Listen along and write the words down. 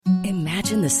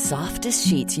Imagine the softest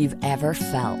sheets you've ever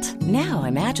felt. Now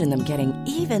imagine them getting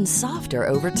even softer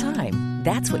over time.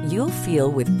 That's what you'll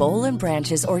feel with Boll &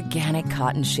 Branch's organic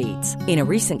cotton sheets. In a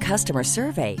recent customer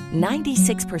survey,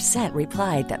 96%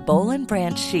 replied that Boll &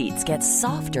 Branch sheets get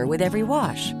softer with every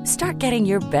wash. Start getting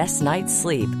your best night's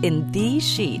sleep in these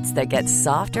sheets that get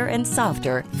softer and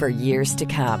softer for years to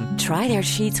come. Try their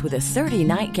sheets with a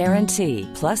 30-night guarantee.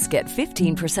 Plus, get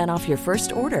 15% off your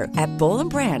first order at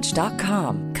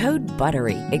bollandbranch.com. Code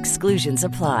BUTTERY. Exclusions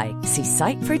apply. See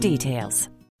site for details.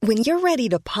 When you're ready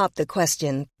to pop the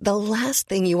question, the last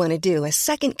thing you want to do is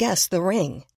second-guess the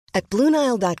ring. At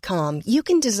BlueNile.com, you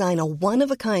can design a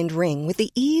one-of-a-kind ring with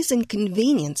the ease and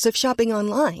convenience of shopping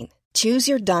online. Choose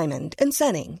your diamond and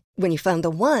setting. When you find the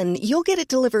one, you'll get it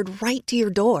delivered right to your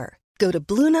door. Go to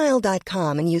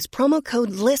BlueNile.com and use promo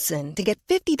code LISTEN to get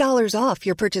 $50 off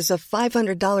your purchase of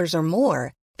 $500 or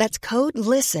more. That's code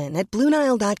LISTEN at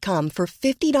BlueNile.com for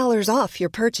 $50 off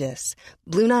your purchase.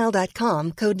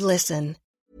 BlueNile.com, code LISTEN.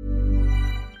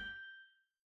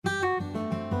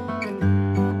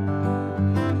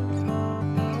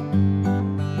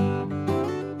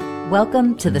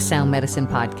 Welcome to the Sound Medicine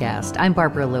Podcast. I'm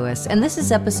Barbara Lewis, and this is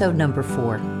episode number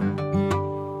 4.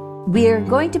 We're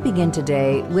going to begin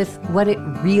today with what it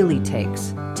really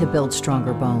takes to build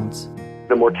stronger bones.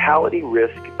 The mortality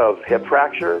risk of hip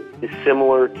fracture is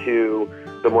similar to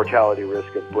the mortality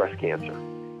risk of breast cancer,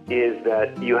 is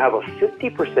that you have a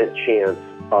 50% chance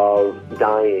of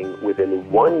dying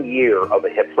within 1 year of a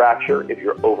hip fracture if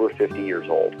you're over 50 years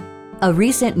old. A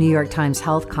recent New York Times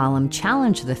Health column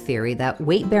challenged the theory that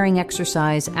weight-bearing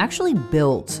exercise actually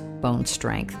builds bone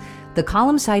strength. The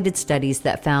column cited studies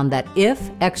that found that if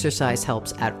exercise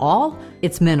helps at all,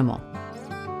 it's minimal.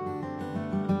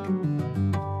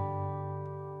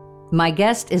 My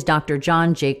guest is Dr.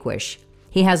 John Jaquish.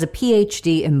 He has a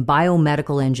PhD in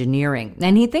biomedical engineering,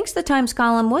 and he thinks the Times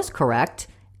column was correct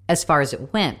as far as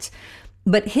it went.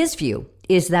 But his view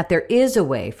is that there is a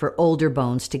way for older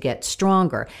bones to get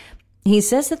stronger. He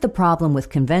says that the problem with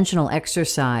conventional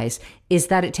exercise is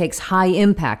that it takes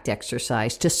high-impact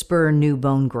exercise to spur new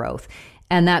bone growth.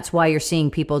 And that's why you're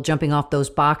seeing people jumping off those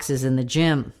boxes in the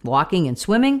gym. Walking and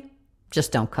swimming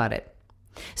just don't cut it.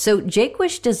 So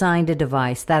Jaquish designed a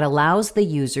device that allows the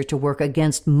user to work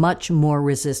against much more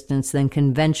resistance than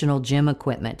conventional gym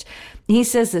equipment. He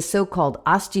says the so-called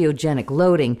osteogenic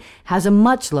loading has a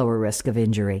much lower risk of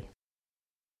injury.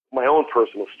 My own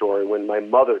personal story, when my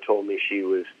mother told me she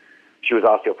was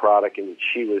osteoporotic and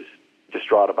she was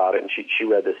distraught about it, and she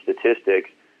read the statistics,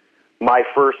 my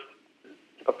first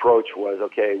approach was,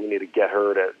 okay, we need to get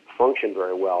her to function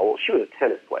very well. Well, she was a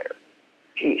tennis player.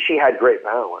 She had great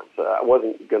balance. It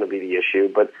wasn't going to be the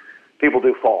issue, but people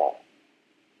do fall.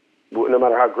 No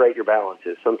matter how great your balance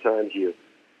is, sometimes you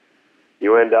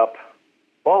end up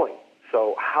falling.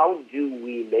 So how do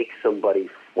we make somebody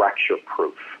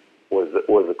fracture-proof was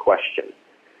the question.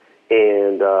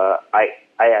 And I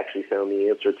actually found the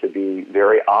answer to be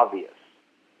very obvious.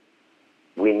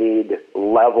 We need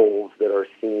levels that are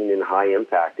seen in high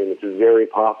impact, and it's very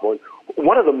possible. And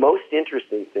one of the most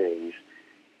interesting things,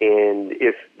 and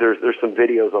if there's some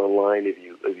videos online, if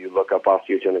you look up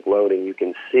osteogenic loading, you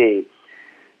can see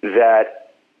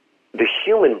that the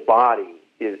human body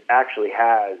actually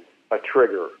has a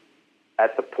trigger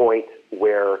at the point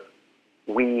where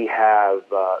we have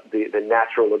the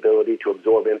natural ability to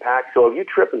absorb impact. So if you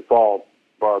trip and fall,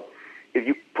 Barb, if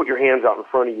you put your hands out in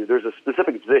front of you, there's a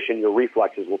specific position your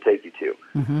reflexes will take you to.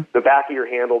 Mm-hmm. The back of your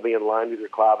hand will be in line with your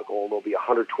clavicle, and there'll be a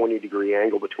 120-degree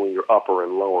angle between your upper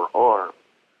and lower arm.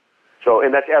 So,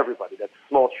 and that's everybody. That's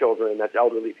small children. That's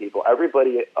elderly people.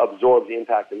 Everybody absorbs the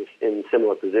impact in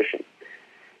similar positions.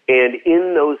 And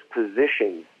in those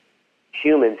positions,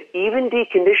 humans, even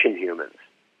deconditioned humans,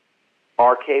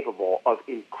 are capable of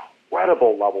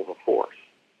incredible levels of force.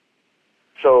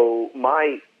 So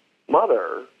my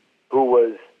mother, who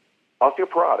was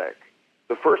osteoporotic,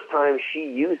 the first time she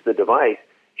used the device,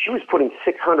 she was putting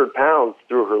 600 pounds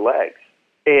through her legs.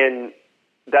 And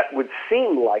that would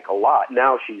seem like a lot.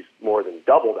 Now she's more than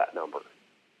double that number.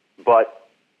 But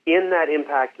in that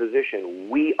impact position,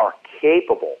 we are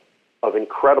capable of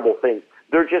incredible things.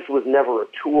 There just was never a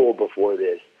tool before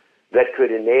this that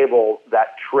could enable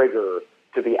that trigger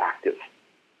to be active.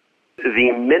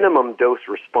 The minimum dose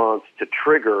response to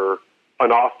trigger an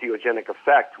osteogenic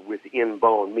effect within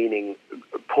bone, meaning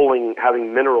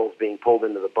having minerals being pulled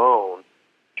into the bone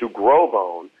to grow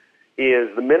bone, is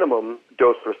the minimum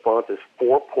dose response is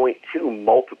 4.2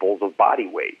 multiples of body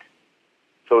weight.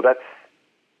 So that's,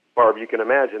 Barb, you can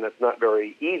imagine that's not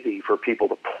very easy for people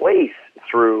to place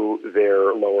through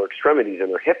their lower extremities and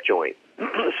their hip joint.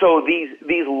 So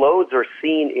these loads are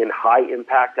seen in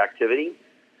high-impact activity,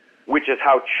 which is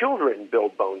how children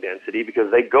build bone density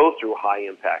because they go through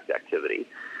high-impact activity.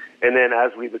 And then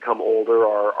as we become older,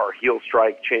 our heel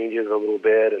strike changes a little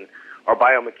bit and our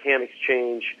biomechanics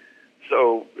change.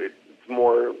 So it's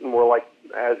more like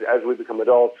as we become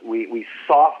adults, we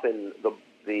soften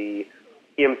the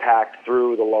impact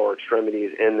through the lower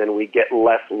extremities, and then we get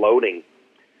less loading.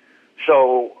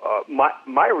 So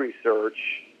my research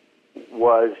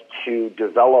was to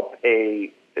develop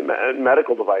a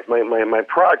medical device. My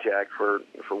project for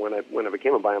when I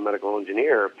became a biomedical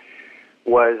engineer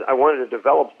was I wanted to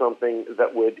develop something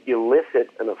that would elicit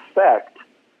an effect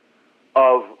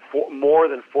of more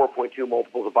than 4.2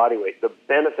 multiples of body weight, the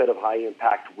benefit of high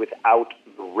impact without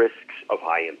the risks of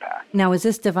high impact. Now, is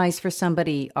this device for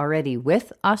somebody already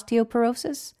with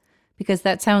osteoporosis? Because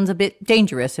that sounds a bit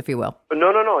dangerous, if you will.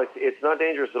 No, it's not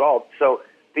dangerous at all. So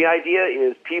the idea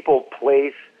is people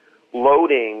place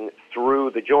loading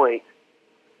through the joint,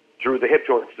 through the hip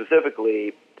joint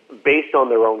specifically, based on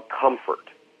their own comfort.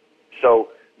 So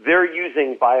they're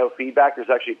using biofeedback. There's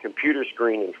actually a computer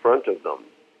screen in front of them.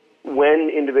 When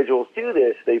individuals do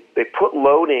this, they put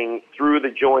loading through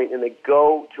the joint and they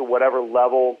go to whatever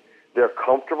level they're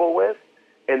comfortable with.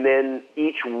 And then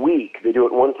each week, they do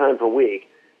it one time per week,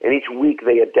 and each week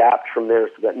they adapt from there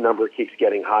so that number keeps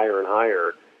getting higher and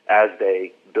higher as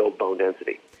they build bone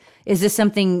density. Is this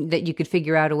something that you could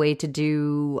figure out a way to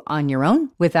do on your own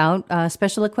without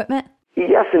special equipment?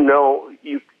 Yes and no.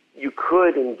 You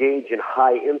could engage in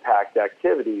high-impact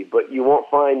activity, but you won't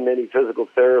find many physical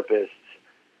therapists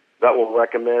that will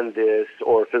recommend this,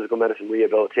 or physical medicine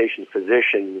rehabilitation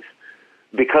physicians,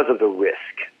 because of the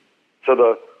risk. So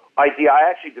the idea, I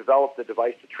actually developed the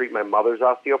device to treat my mother's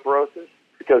osteoporosis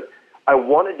because I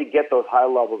wanted to get those high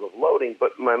levels of loading,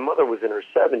 but my mother was in her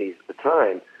 70s at the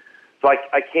time, so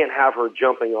I can't have her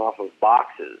jumping off of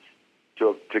boxes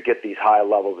to get these high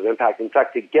levels of impact. In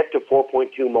fact, to get to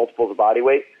 4.2 multiples of body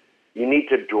weight, you need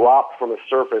to drop from a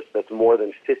surface that's more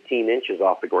than 15 inches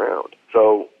off the ground.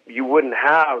 So you wouldn't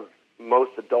have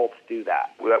most adults do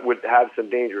that. That would have some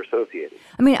danger associated.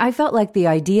 I mean, I felt like the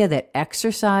idea that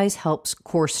exercise helps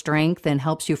core strength and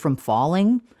helps you from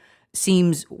falling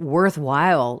seems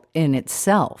worthwhile in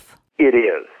itself. It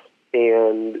is.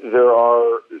 And there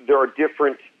are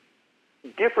different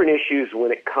issues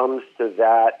when it comes to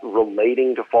that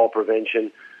relating to fall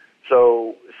prevention.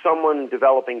 So someone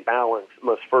developing balance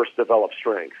must first develop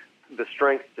strength. The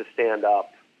strength to stand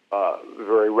up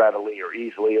very readily or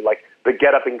easily, like the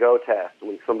get up and go test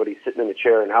when somebody's sitting in a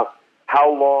chair, and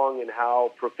how long and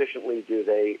how proficiently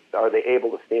are they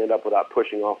able to stand up without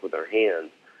pushing off with their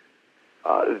hands.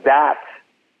 That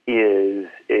is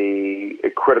a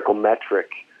critical metric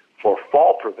for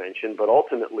fall prevention, but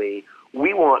ultimately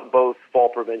we want both fall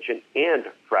prevention and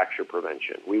fracture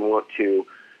prevention. We want to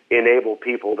enable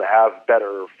people to have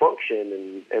better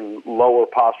function and lower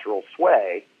postural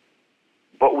sway,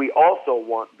 but we also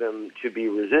want them to be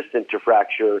resistant to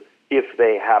fracture if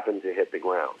they happen to hit the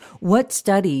ground. What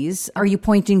studies are you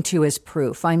pointing to as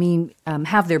proof? I mean,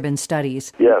 have there been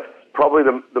studies? Yes. Probably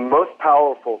the most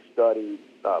powerful study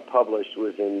published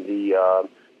was in the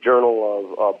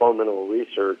Journal of Bone Mineral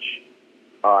Research,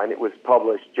 and it was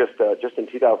published just in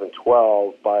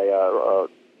 2012 by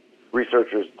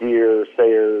researchers Deere,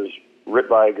 Sayers,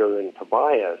 Rittweiger, and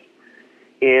Tobias.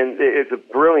 And it's a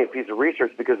brilliant piece of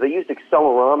research because they used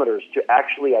accelerometers to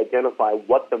actually identify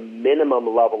what the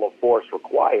minimum level of force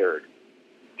required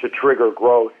to trigger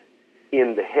growth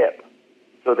in the hip.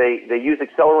 So they used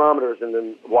accelerometers and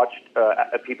then watched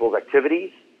at people's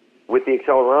activities with the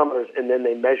accelerometers, and then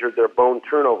they measured their bone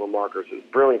turnover markers. It was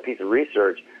a brilliant piece of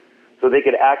research. So they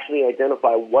could actually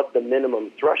identify what the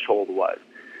minimum threshold was.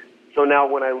 So now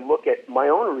when I look at my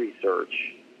own research,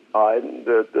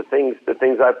 the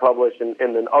things I published and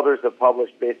then others have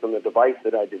published based on the device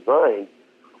that I designed,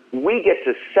 we get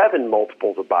to 7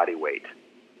 multiples of body weight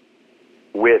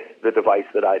with the device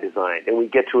that I designed. And we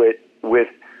get to it with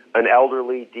an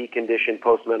elderly, deconditioned,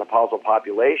 postmenopausal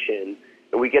population,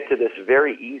 and we get to this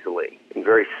very easily and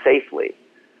very safely.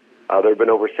 There have been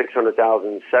over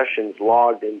 600,000 sessions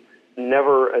logged and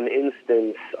never an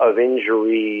instance of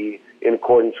injury in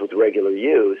accordance with regular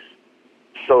use,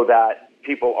 so that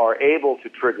people are able to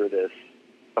trigger this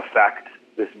effect,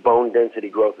 this bone density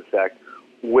growth effect,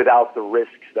 without the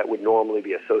risks that would normally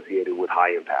be associated with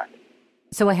high impact.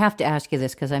 So I have to ask you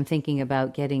this because I'm thinking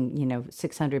about getting,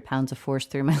 600 pounds of force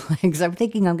through my legs. I'm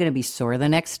thinking I'm going to be sore the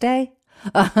next day.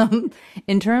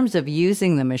 In terms of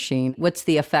using the machine, what's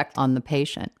the effect on the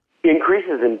patient?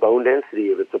 Increases in bone density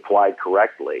if it's applied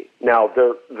correctly. Now,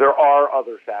 there are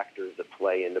other factors that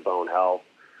play into bone health.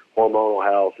 hormonal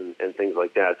health, and things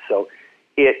like that. So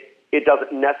it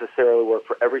doesn't necessarily work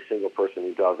for every single person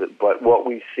who does it, but what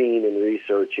we've seen in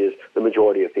research is the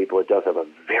majority of people it does have a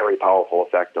very powerful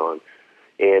effect on.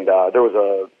 And there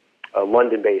was a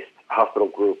London-based hospital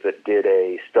group that did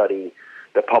a study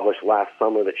that published last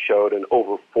summer that showed an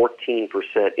over 14%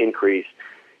 increase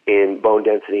in bone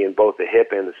density in both the hip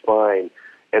and the spine,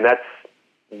 and that's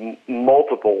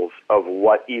multiples of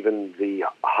what even the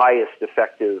highest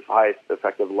effective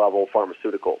level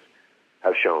pharmaceuticals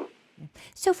have shown.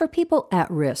 So for people at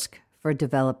risk for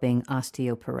developing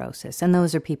osteoporosis, and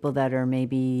those are people that are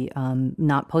maybe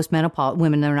not postmenopausal,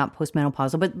 women that are not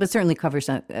postmenopausal, but certainly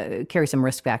carry some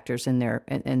risk factors in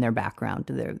their background.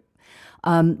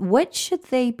 What should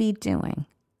they be doing?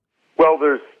 Well,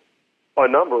 there's a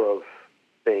number of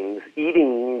things.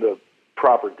 Eating the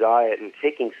proper diet and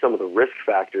taking some of the risk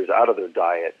factors out of their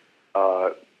diet.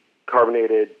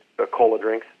 Carbonated cola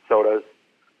drinks, sodas.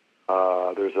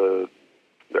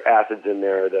 There are acids in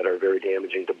there that are very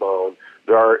damaging to bone.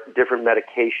 There are different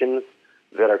medications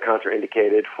that are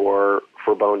contraindicated for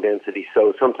bone density.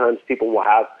 So sometimes people will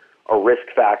have a risk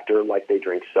factor like they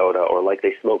drink soda or like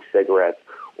they smoke cigarettes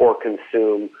or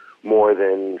consume more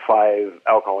than 5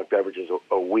 alcoholic beverages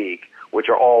a week, which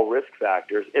are all risk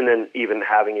factors. And then even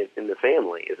having it in the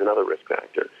family is another risk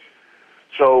factor.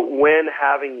 So when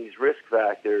having these risk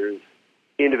factors,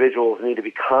 individuals need to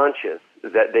be conscious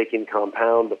that they can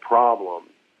compound the problem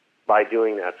by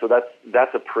doing that. So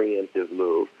that's a preemptive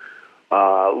move.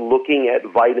 Looking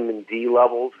at vitamin D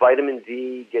levels. Vitamin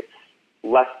D gets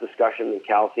less discussion than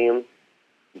calcium,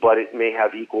 but it may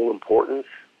have equal importance.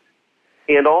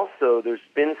 And also, there's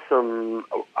been some,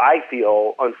 I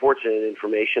feel, unfortunate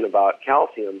information about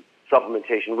calcium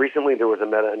supplementation. Recently, there was a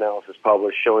meta-analysis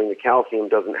published showing that calcium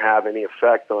doesn't have any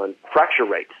effect on fracture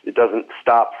rates. It doesn't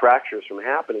stop fractures from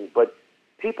happening. But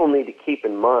people need to keep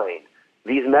in mind,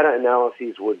 these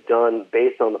meta-analyses were done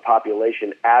based on the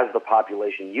population as the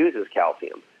population uses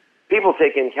calcium. People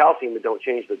take in calcium and don't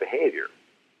change their behavior.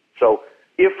 So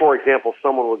if, for example,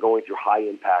 someone were going through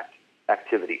high-impact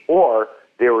activity or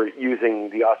they were using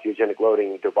the osteogenic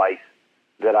loading device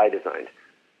that I designed,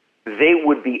 they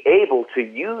would be able to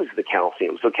use the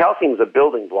calcium. So calcium is a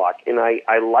building block, and I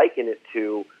liken it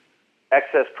to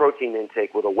excess protein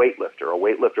intake with a weightlifter. A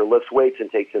weightlifter lifts weights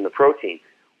and takes in the protein.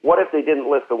 What if they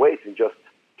didn't lift the weights and just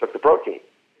took the protein?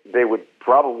 They would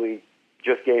probably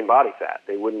just gain body fat.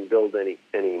 They wouldn't build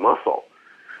any muscle.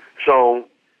 So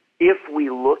if we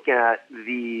look at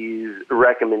these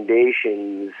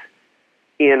recommendations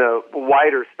in a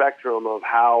wider spectrum of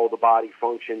how the body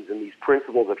functions and these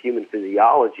principles of human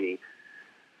physiology,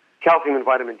 calcium and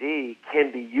vitamin D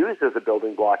can be used as a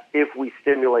building block if we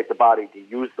stimulate the body to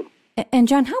use them. And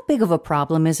John, how big of a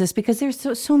problem is this? Because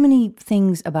there's so many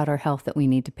things about our health that we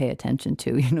need to pay attention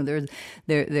to. You know,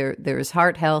 there's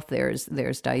heart health,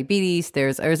 there's diabetes,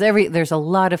 there's a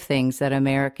lot of things that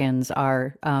Americans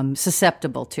are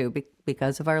susceptible to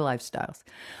because of our lifestyles.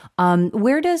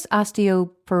 Where does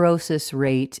osteoporosis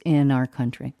rate in our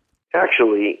country?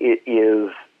 Actually, it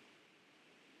is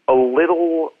a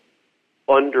little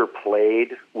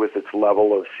underplayed with its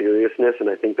level of seriousness, and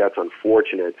I think that's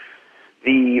unfortunate.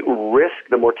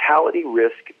 The mortality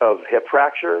risk of hip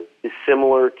fracture is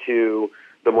similar to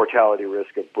the mortality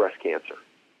risk of breast cancer.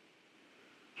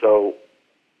 So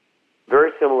very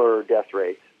similar death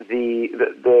rates.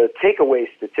 The takeaway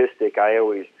statistic I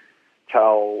always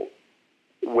tell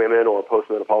women or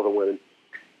postmenopausal women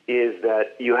is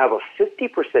that you have a 50%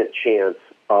 chance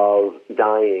of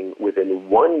dying within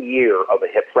 1 year of a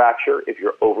hip fracture if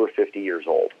you're over 50 years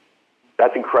old.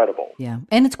 That's incredible. Yeah.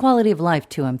 And it's quality of life,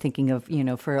 too. I'm thinking of,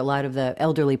 for a lot of the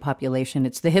elderly population,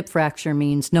 it's the hip fracture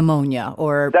means pneumonia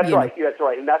or... That's right. Yeah, that's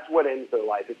right. And that's what ends their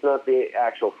life. It's not the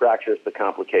actual fracture, it's the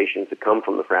complications that come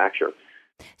from the fracture.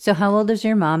 So how old is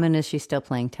your mom, and is she still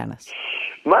playing tennis?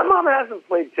 My mom hasn't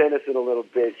played tennis in a little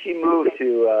bit. She moved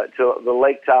to the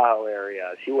Lake Tahoe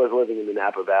area. She was living in the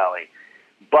Napa Valley.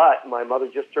 But my mother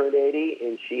just turned 80,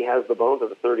 and she has the bones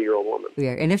of a 30-year-old woman.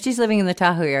 Yeah, and if she's living in the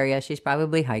Tahoe area, she's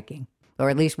probably hiking. Or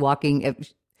at least walking.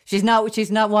 She's not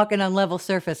walking on level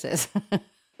surfaces.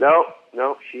 No,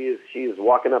 she is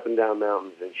walking up and down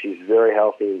mountains, and she's very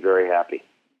healthy and very happy.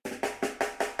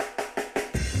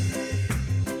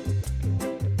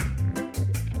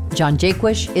 John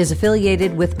Jaquish is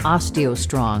affiliated with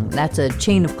OsteoStrong. That's a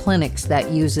chain of clinics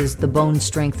that uses the bone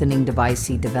strengthening device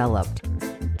he developed.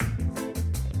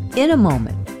 In a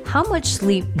moment, how much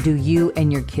sleep do you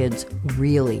and your kids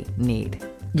really need?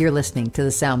 You're listening to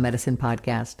the Sound Medicine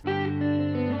Podcast.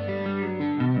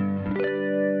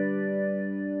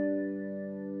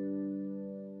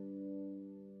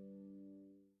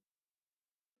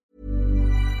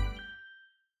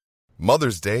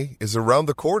 Mother's Day is around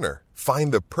the corner.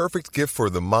 Find the perfect gift for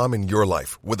the mom in your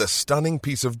life with a stunning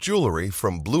piece of jewelry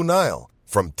from Blue Nile.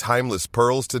 From timeless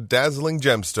pearls to dazzling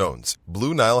gemstones,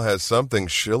 Blue Nile has something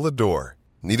she'll adore.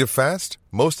 Need it fast?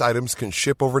 Most items can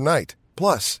ship overnight.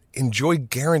 Plus, enjoy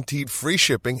guaranteed free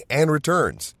shipping and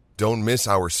returns. Don't miss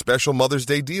our special Mother's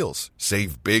Day deals.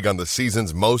 Save big on the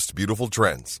season's most beautiful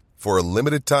trends. For a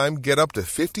limited time, get up to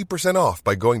 50% off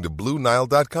by going to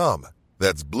BlueNile.com.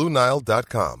 That's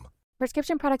BlueNile.com.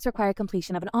 Prescription products require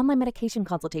completion of an online medication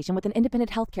consultation with an independent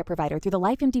healthcare provider through the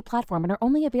LifeMD platform and are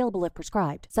only available if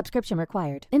prescribed. Subscription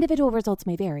required. Individual results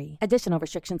may vary. Additional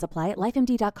restrictions apply at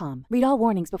LifeMD.com. Read all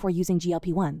warnings before using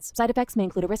GLP-1s. Side effects may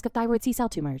include a risk of thyroid C-cell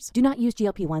tumors. Do not use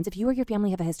GLP-1s if you or your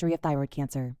family have a history of thyroid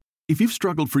cancer. If you've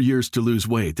struggled for years to lose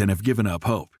weight and have given up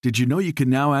hope, did you know you can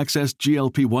now access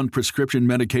GLP-1 prescription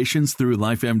medications through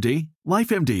LifeMD?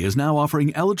 LifeMD is now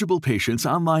offering eligible patients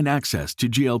online access to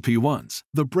GLP-1s,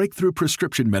 the breakthrough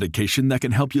prescription medication that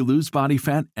can help you lose body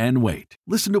fat and weight.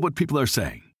 Listen to what people are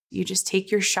saying. You just take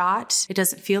your shot. It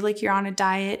doesn't feel like you're on a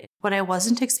diet. What I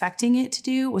wasn't expecting it to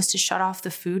do was to shut off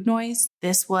the food noise.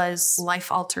 This was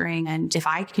life-altering, and if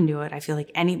I can do it, I feel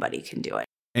like anybody can do it.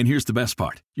 And here's the best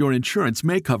part. Your insurance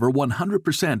may cover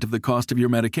 100% of the cost of your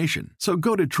medication. So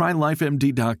go to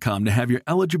TryLifeMD.com to have your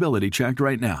eligibility checked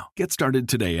right now. Get started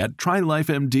today at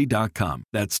TryLifeMD.com.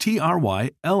 That's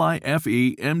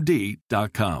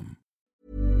TryLifeMD.com.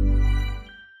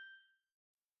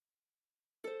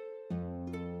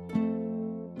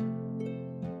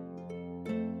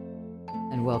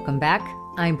 And welcome back.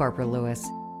 I'm Barbara Lewis.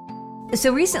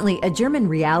 So recently, a German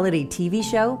reality TV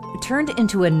show turned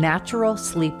into a natural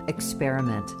sleep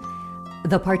experiment.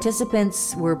 The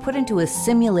participants were put into a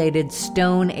simulated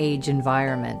Stone Age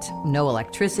environment. No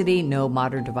electricity, no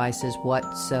modern devices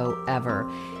whatsoever.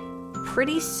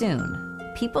 Pretty soon,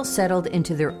 people settled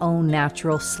into their own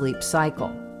natural sleep cycle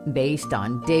based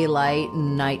on daylight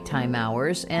and nighttime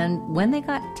hours and when they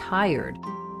got tired.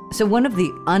 So one of the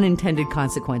unintended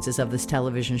consequences of this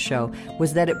television show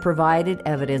was that it provided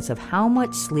evidence of how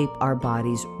much sleep our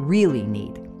bodies really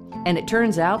need. And it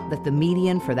turns out that the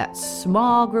median for that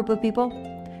small group of people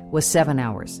was 7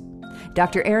 hours.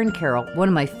 Dr. Aaron Carroll, one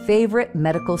of my favorite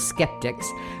medical skeptics,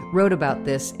 wrote about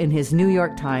this in his New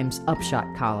York Times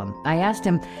Upshot column. I asked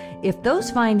him if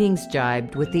those findings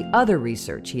jibed with the other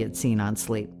research he had seen on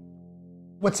sleep.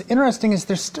 What's interesting is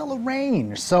there's still a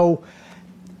range. So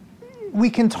we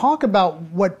can talk about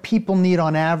what people need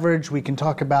on average, we can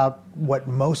talk about what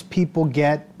most people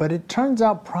get, but it turns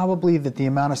out probably that the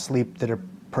amount of sleep that a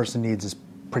person needs is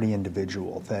pretty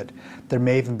individual, that there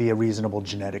may even be a reasonable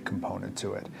genetic component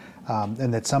to it,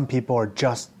 and that some people are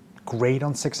just great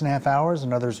on 6.5 hours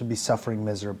and others would be suffering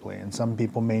miserably, and some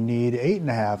people may need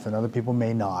 8.5 and other people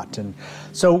may not. And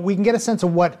so we can get a sense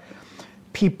of what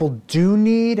people do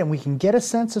need, and we can get a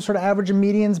sense of sort of average and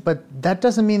medians, but that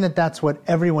doesn't mean that that's what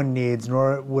everyone needs,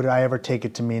 nor would I ever take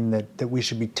it to mean that we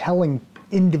should be telling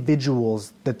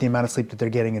individuals that the amount of sleep that they're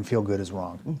getting and feel good is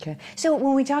wrong. Okay. So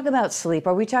when we talk about sleep,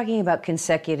 are we talking about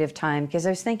consecutive time? Because I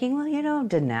was thinking, well,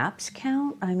 do naps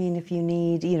count? I mean, if you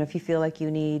need, if you feel like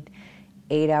you need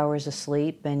 8 hours of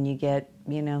sleep and you get,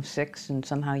 6 and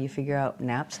somehow you figure out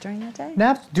naps during the day?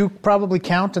 Naps do probably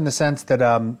count in the sense that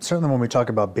certainly when we talk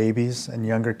about babies and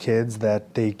younger kids,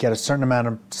 that they get a certain amount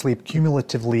of sleep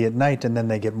cumulatively at night and then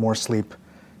they get more sleep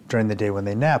during the day when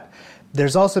they nap.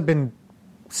 There's also been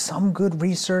some good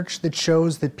research that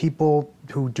shows that people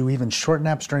who do even short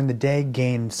naps during the day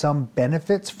gain some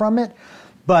benefits from it.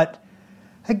 But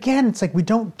again, it's like we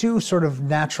don't do sort of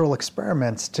natural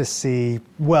experiments to see,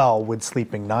 well, would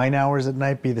sleeping 9 hours at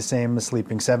night be the same as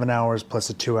sleeping 7 hours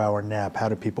plus a 2-hour nap? How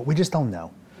do people, we just don't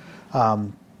know.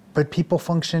 But people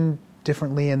function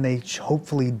differently and they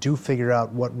hopefully do figure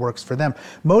out what works for them.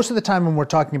 Most of the time when we're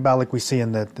talking about, like we see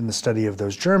in the study of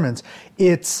those Germans,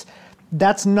 that's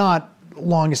not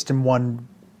longest in one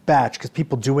batch, because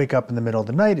people do wake up in the middle of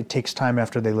the night. It takes time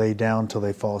after they lay down till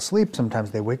they fall asleep.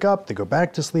 Sometimes they wake up, they go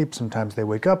back to sleep. Sometimes they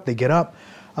wake up, they get up.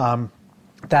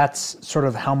 That's sort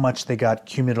of how much they got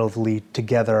cumulatively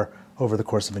together over the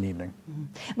course of an evening. Mm-hmm.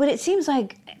 But it seems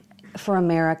like for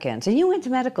Americans, and you went to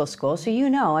medical school, so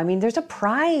there's a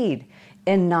pride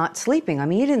in not sleeping. I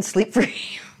mean, you didn't sleep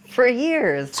for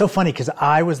years. It's so funny, because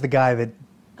I was the guy that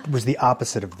was the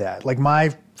opposite of that. Like,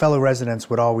 my fellow residents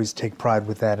would always take pride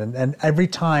with that. And every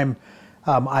time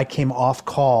I came off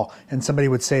call and somebody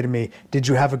would say to me, "Did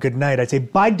you have a good night?" I'd say,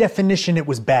 by definition, it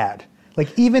was bad.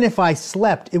 Like, even if I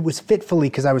slept, it was fitfully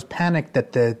because I was panicked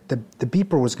that the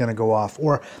beeper was going to go off,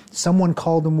 or someone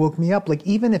called and woke me up. Like,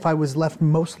 even if I was left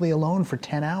mostly alone for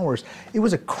 10 hours, it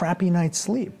was a crappy night's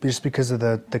sleep just because of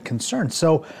the concern.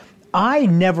 So I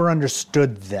never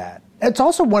understood that. It's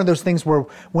also one of those things where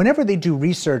whenever they do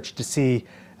research to see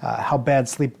how bad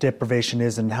sleep deprivation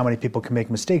is and how many people can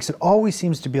make mistakes, it always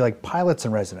seems to be like pilots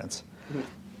in residence. Mm-hmm.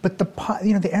 But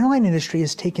the airline industry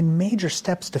has taken major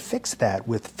steps to fix that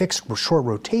with fixed short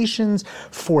rotations,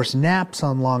 forced naps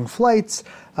on long flights,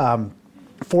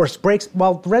 forced breaks.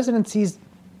 While the residencies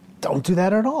don't do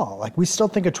that at all. Like, we still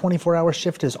think a 24-hour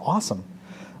shift is awesome.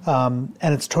 And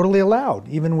it's totally allowed,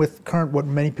 even with current, what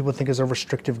many people think is a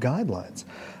restrictive guidelines.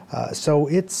 So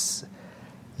it's,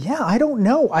 I don't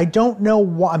know. I don't know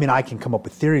why. I mean, I can come up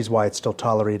with theories why it's still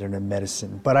tolerated in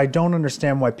medicine, but I don't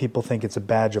understand why people think it's a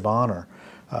badge of honor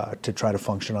to try to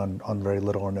function on very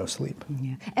little or no sleep.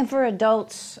 Yeah. And for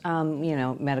adults,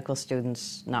 medical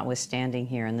students notwithstanding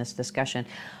here in this discussion,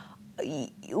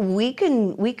 we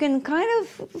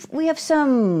have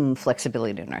some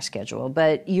flexibility in our schedule,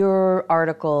 but your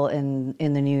article in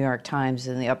the New York Times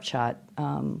in the Upshot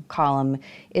column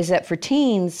is that for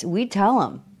teens, we tell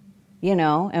them,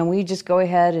 and we just go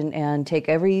ahead and take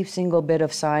every single bit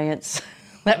of science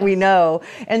that we know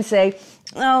and say,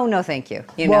 oh, no, thank you.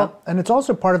 And it's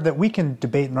also part of that we can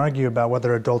debate and argue about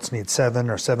whether adults need 7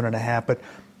 or 7.5, but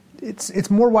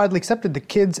it's more widely accepted that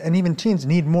kids and even teens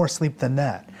need more sleep than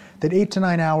that. That 8 to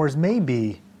 9 hours may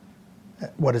be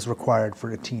what is required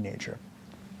for a teenager.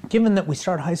 Given that we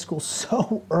start high school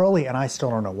so early, and I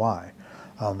still don't know why.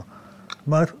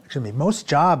 Most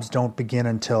jobs don't begin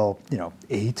until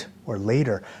 8 or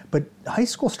later, but high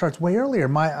school starts way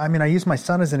earlier. I use my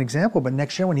son as an example, but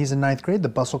next year when he's in 9th grade, the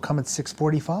bus will come at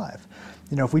 6:45.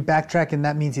 If we backtrack and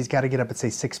that means he's got to get up at, say,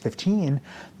 6:15,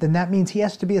 then that means he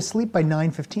has to be asleep by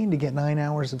 9:15 to get 9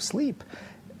 hours of sleep.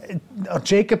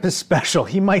 Jacob is special.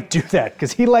 He might do that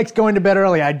because he likes going to bed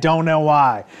early. I don't know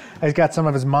why. He's got some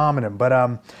of his mom in him.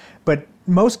 But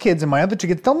most kids and my other 2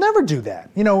 kids, they'll never do that.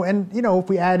 If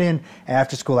we add in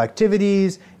after-school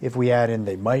activities, if we add in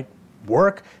they might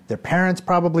work, their parents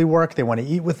probably work, they want to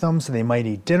eat with them, so they might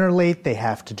eat dinner late, they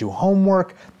have to do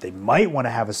homework, they might want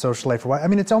to have a social life.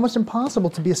 It's almost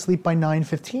impossible to be asleep by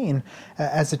 9:15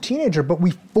 as a teenager, but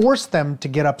we force them to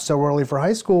get up so early for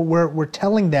high school. We're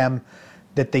telling them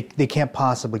that they can't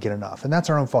possibly get enough, and that's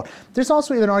our own fault. There's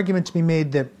also an argument to be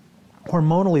made that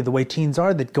hormonally, the way teens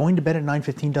are, that going to bed at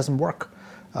 9:15 doesn't work.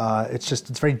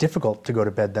 It's very difficult to go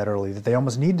to bed that early, that they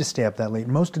almost need to stay up that late.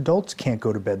 Most adults can't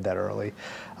go to bed that early.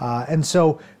 And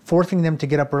so forcing them to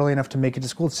get up early enough to make it to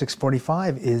school at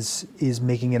 6:45 is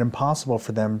making it impossible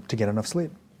for them to get enough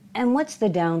sleep. And what's the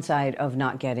downside of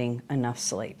not getting enough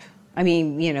sleep? I'm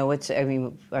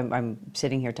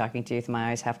sitting here talking to you with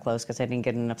my eyes half closed because I didn't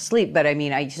get enough sleep. But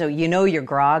so you're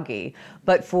groggy.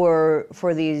 But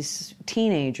for these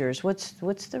teenagers, what's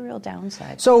the real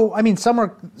downside? So some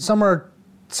are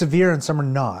severe and some are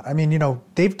not.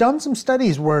 They've done some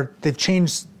studies where they've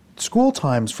changed school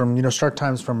times from start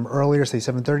times from earlier, say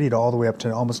 7:30, to all the way up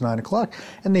to almost 9 o'clock,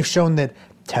 and they've shown that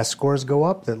test scores go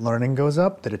up, that learning goes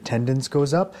up, that attendance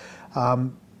goes up.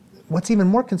 What's even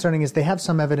more concerning is they have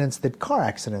some evidence that car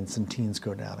accidents in teens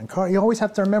go down. And you always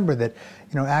have to remember that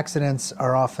accidents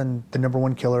are often the number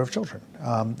one killer of children,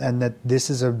 and that this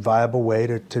is a viable way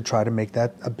to try to make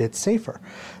that a bit safer.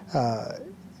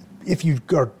 If you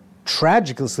are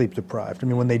tragically sleep deprived,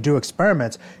 when they do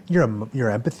experiments, your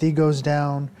empathy goes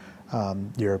down,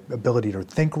 your ability to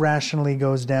think rationally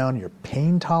goes down, your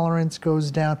pain tolerance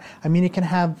goes down. It can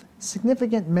have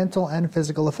significant mental and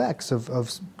physical effects of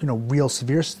real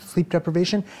severe sleep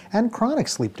deprivation and chronic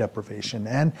sleep deprivation.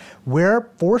 And we're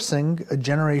forcing a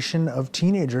generation of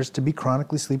teenagers to be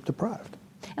chronically sleep deprived.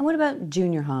 And what about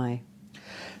junior high?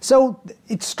 So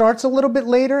it starts a little bit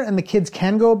later, and the kids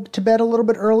can go to bed a little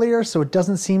bit earlier, so it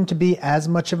doesn't seem to be as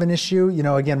much of an issue.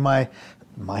 Again,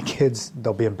 my kids,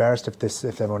 they'll be embarrassed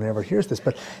if anyone ever hears this,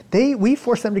 but we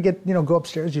force them to go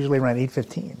upstairs usually around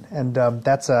 8:15, and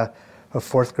that's a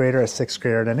 4th grader, a 6th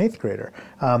grader, and an 8th grader,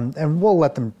 and we'll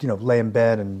let them lay in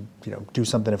bed and do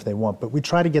something if they want, but we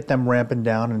try to get them ramping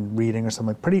down and reading or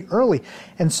something pretty early.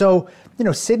 And so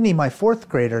Sydney, my 4th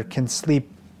grader, can sleep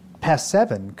past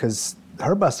 7 because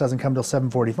her bus doesn't come till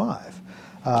 7:45.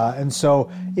 And so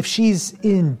if she's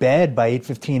in bed by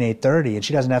 8:15, 8:30, and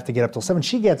she doesn't have to get up till 7,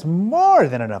 she gets more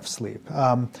than enough sleep.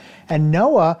 And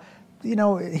Noah,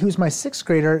 who's my 6th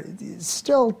grader,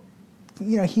 still,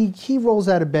 he rolls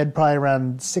out of bed probably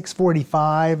around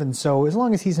 6:45, and so as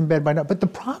long as he's in bed by now. But the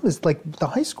problem is, the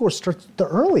high school starts the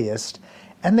earliest,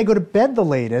 and they go to bed the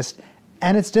latest,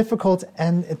 and it's difficult,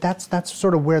 and that's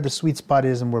sort of where the sweet spot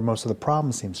is and where most of the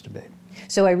problem seems to be.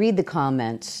 So I read the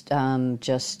comments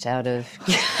just out of...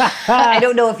 I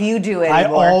don't know if you do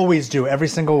anymore. I always do, every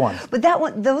single one. But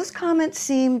those comments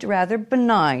seemed rather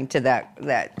benign to that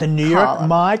The New York,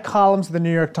 my columns of the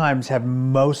New York Times have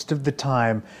most of the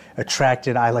time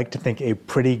attracted, I like to think, a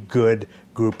pretty good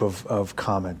group of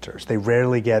commenters. They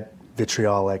rarely get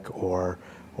vitriolic or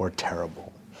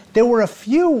terrible. There were a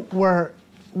few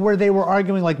where they were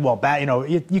arguing like, well,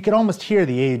 you could almost hear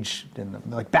the age,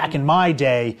 like back in my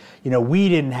day, we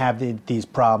didn't have these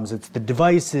problems. It's the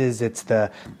devices, it's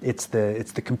the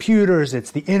computers,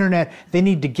 it's the internet. They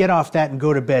need to get off that and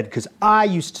go to bed because I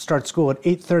used to start school at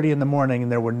 8:30 in the morning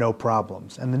and there were no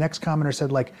problems. And the next commenter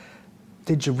said, like,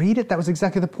 did you read it? That was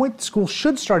exactly the point. School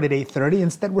should start at 8:30.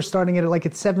 Instead, we're starting it at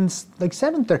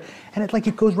 7:30, and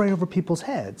it goes right over people's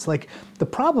heads. Like, the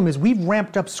problem is we've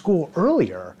ramped up school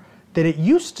earlier. That it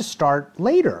used to start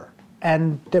later,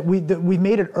 and that we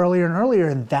made it earlier and earlier,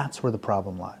 and that's where the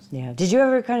problem lies. Yeah. Did you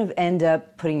ever kind of end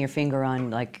up putting your finger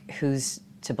on like who's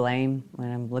to blame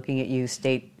when I'm looking at you,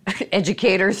 state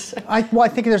educators? I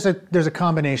think there's a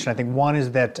combination. I think one is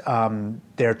that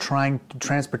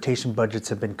transportation budgets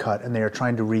have been cut, and they are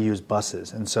trying to reuse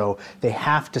buses, and so they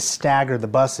have to stagger the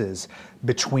buses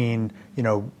between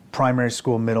primary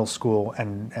school, middle school,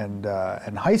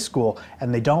 and high school,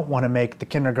 and they don't want to make the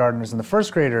kindergartners and the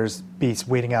first graders be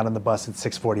waiting out on the bus at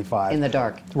 6:45 in the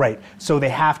dark. Right. So they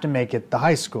have to make it the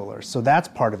high schoolers. So that's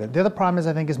part of it. The other problem is,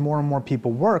 I think, as more and more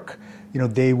people work,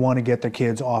 they want to get their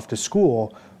kids off to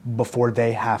school before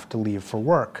they have to leave for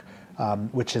work,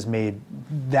 which has made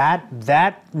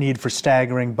that need for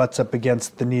staggering butts up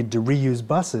against the need to reuse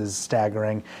buses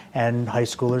staggering, and high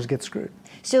schoolers get screwed.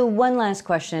 So one last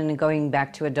question, going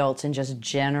back to adults and just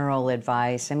general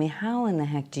advice. I mean, how in the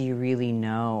heck do you really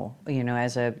know,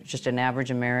 as just an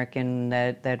average American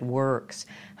that works,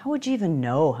 how would you even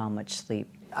know how much sleep?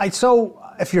 So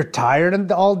if you're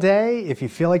tired all day, if you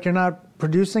feel like you're not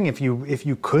producing, if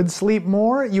you could sleep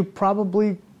more, you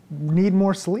probably need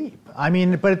more sleep. I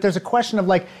mean, but there's a question of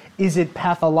like, is it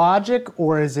pathologic,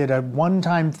 or is it a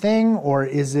one-time thing, or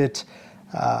is it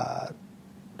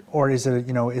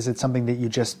is it something that you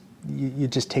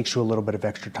just takes you a little bit of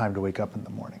extra time to wake up in the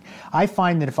morning? I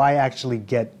find that if I actually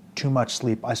get too much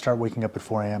sleep, I start waking up at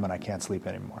 4 a.m. and I can't sleep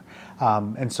anymore.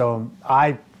 And so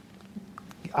I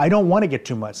don't want to get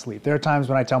too much sleep. There are times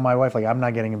when I tell my wife, like, I'm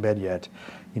not getting in bed yet.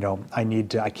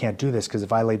 I can't do this, because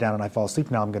if I lay down and I fall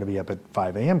asleep now, I'm going to be up at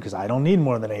 5 a.m. because I don't need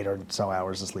more than 8 or so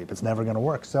hours of sleep. It's never going to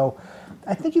work. So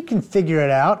I think you can figure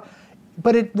it out,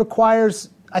 but it requires,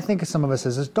 I think, some of us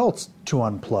as adults to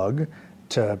unplug,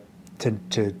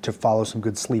 to follow some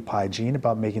good sleep hygiene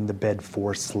about making the bed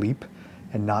for sleep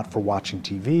and not for watching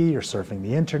TV or surfing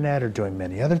the internet or doing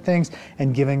many other things,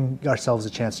 and giving ourselves a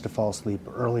chance to fall asleep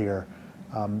earlier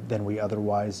than we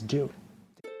otherwise do.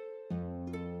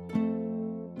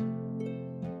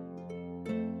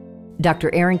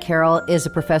 Dr. Aaron Carroll is a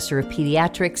professor of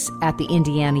pediatrics at the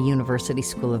Indiana University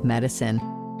School of Medicine.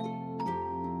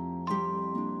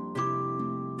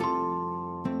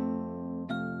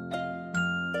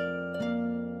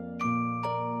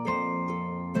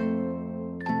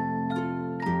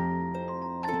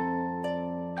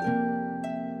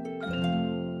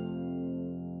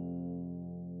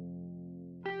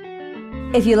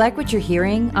 If you like what you're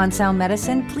hearing on Sound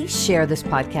Medicine, please share this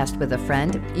podcast with a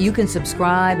friend. You can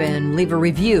subscribe and leave a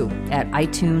review at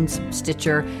iTunes,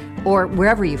 Stitcher, or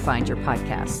wherever you find your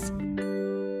podcasts.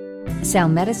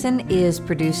 Sound Medicine is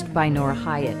produced by Nora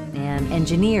Hyatt and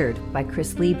engineered by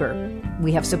Chris Lieber.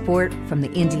 We have support from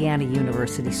the Indiana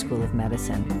University School of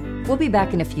Medicine. We'll be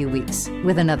back in a few weeks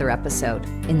with another episode.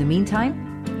 In the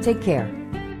meantime, take care.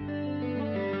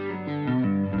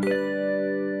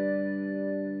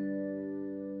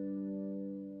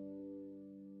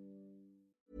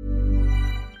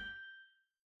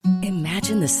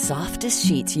 Imagine the softest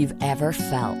sheets you've ever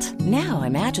felt. Now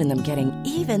imagine them getting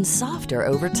even softer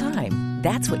over time.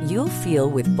 That's what you'll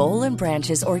feel with Boll &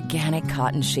 Branch's organic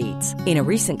cotton sheets. In a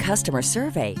recent customer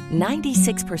survey,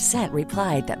 96%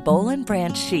 replied that Boll &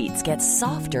 Branch sheets get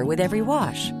softer with every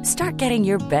wash. Start getting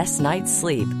your best night's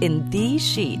sleep in these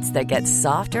sheets that get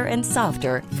softer and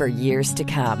softer for years to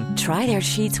come. Try their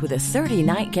sheets with a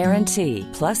 30-night guarantee.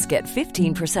 Plus, get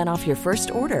 15% off your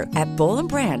first order at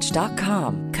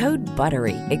bollandbranch.com. Code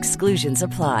BUTTERY. Exclusions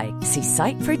apply. See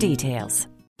site for details.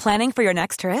 Planning for your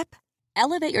next trip?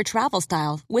 Elevate your travel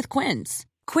style with Quince.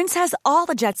 Quince has all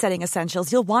the jet-setting essentials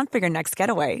you'll want for your next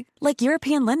getaway, like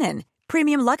European linen,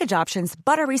 premium luggage options,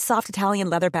 buttery soft Italian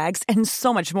leather bags, and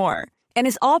so much more. And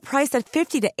is all priced at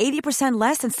 50 to 80%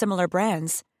 less than similar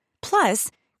brands.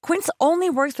 Plus, Quince only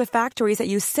works with factories that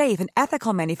use safe and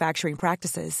ethical manufacturing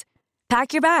practices.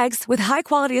 Pack your bags with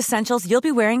high-quality essentials you'll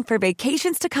be wearing for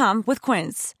vacations to come with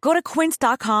Quince. Go to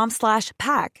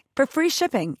quince.com/pack for free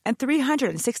shipping and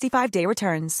 365-day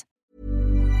returns.